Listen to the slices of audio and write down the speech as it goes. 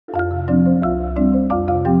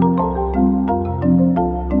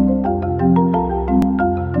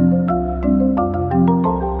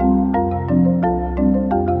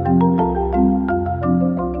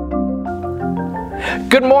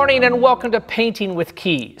Good morning and welcome to Painting with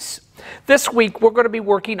Keys. This week we're going to be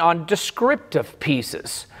working on descriptive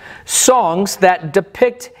pieces, songs that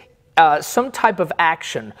depict some type of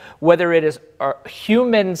action, whether it is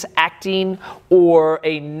humans acting or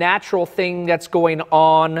a natural thing that's going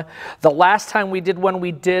on. The last time we did one,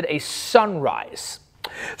 we did a sunrise.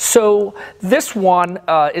 So this one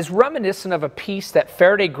is reminiscent of a piece that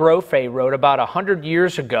Faraday Grofe wrote about 100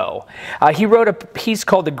 years ago. He wrote a piece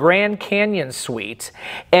called the Grand Canyon Suite,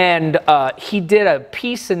 and he did a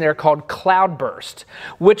piece in there called Cloudburst,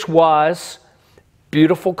 which was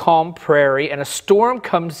beautiful, calm prairie, and a storm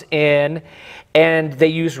comes in, and they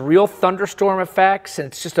use real thunderstorm effects, and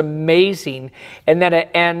it's just amazing. And then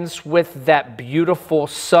it ends with that beautiful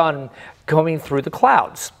sun going through the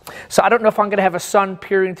clouds. So I don't know if I'm going to have a sun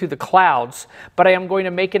peering through the clouds, but I am going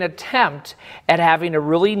to make an attempt at having a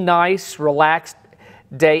really nice, relaxed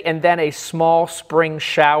day and then a small spring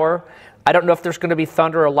shower. I don't know if there's going to be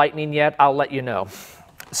thunder or lightning yet. I'll let you know.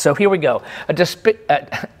 So here we go. A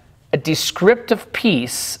descriptive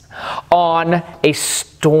piece on a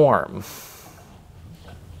storm.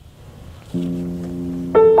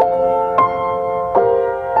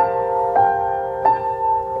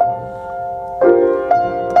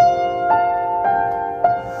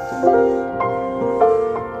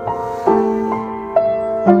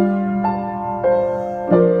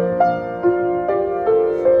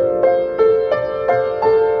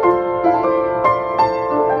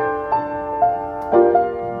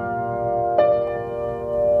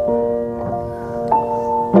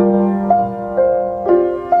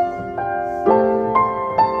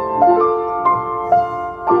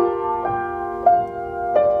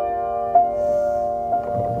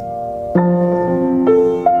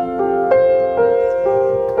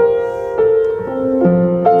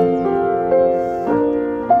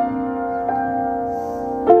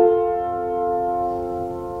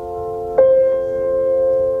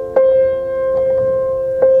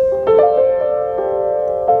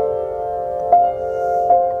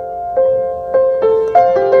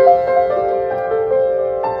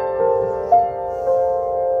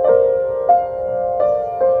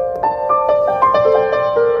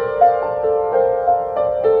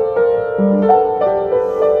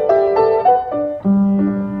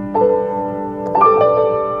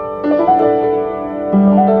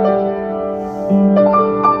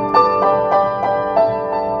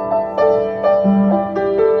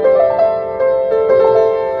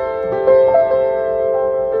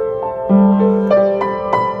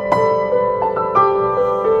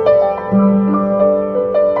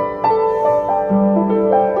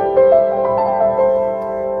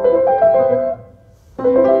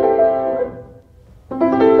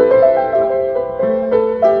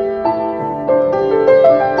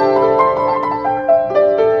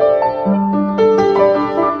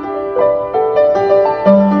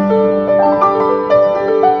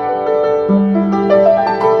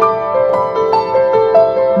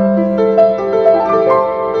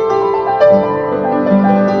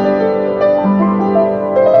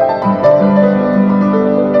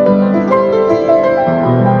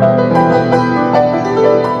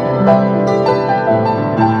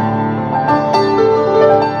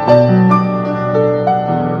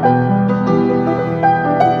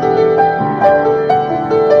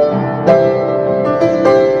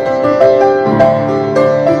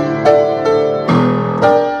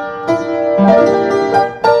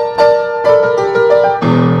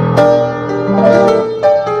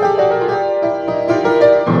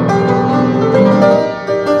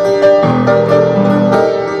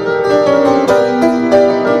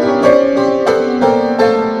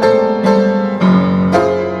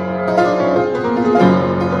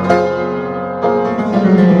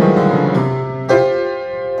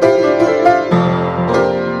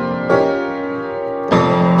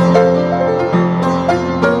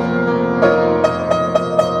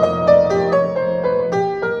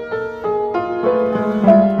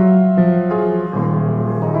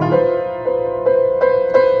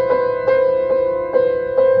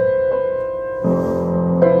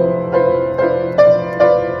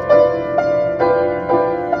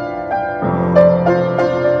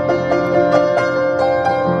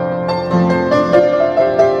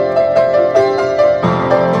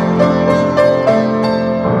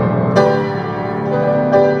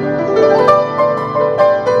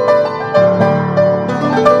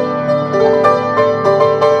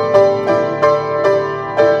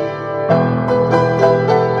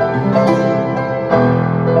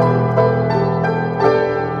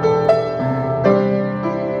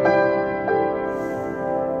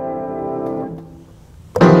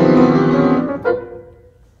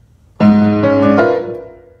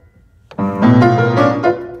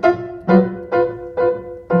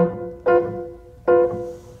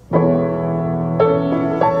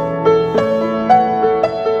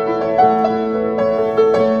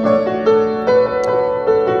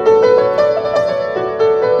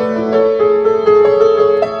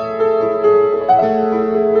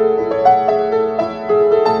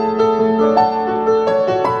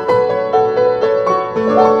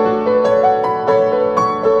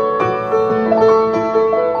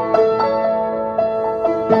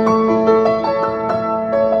 you.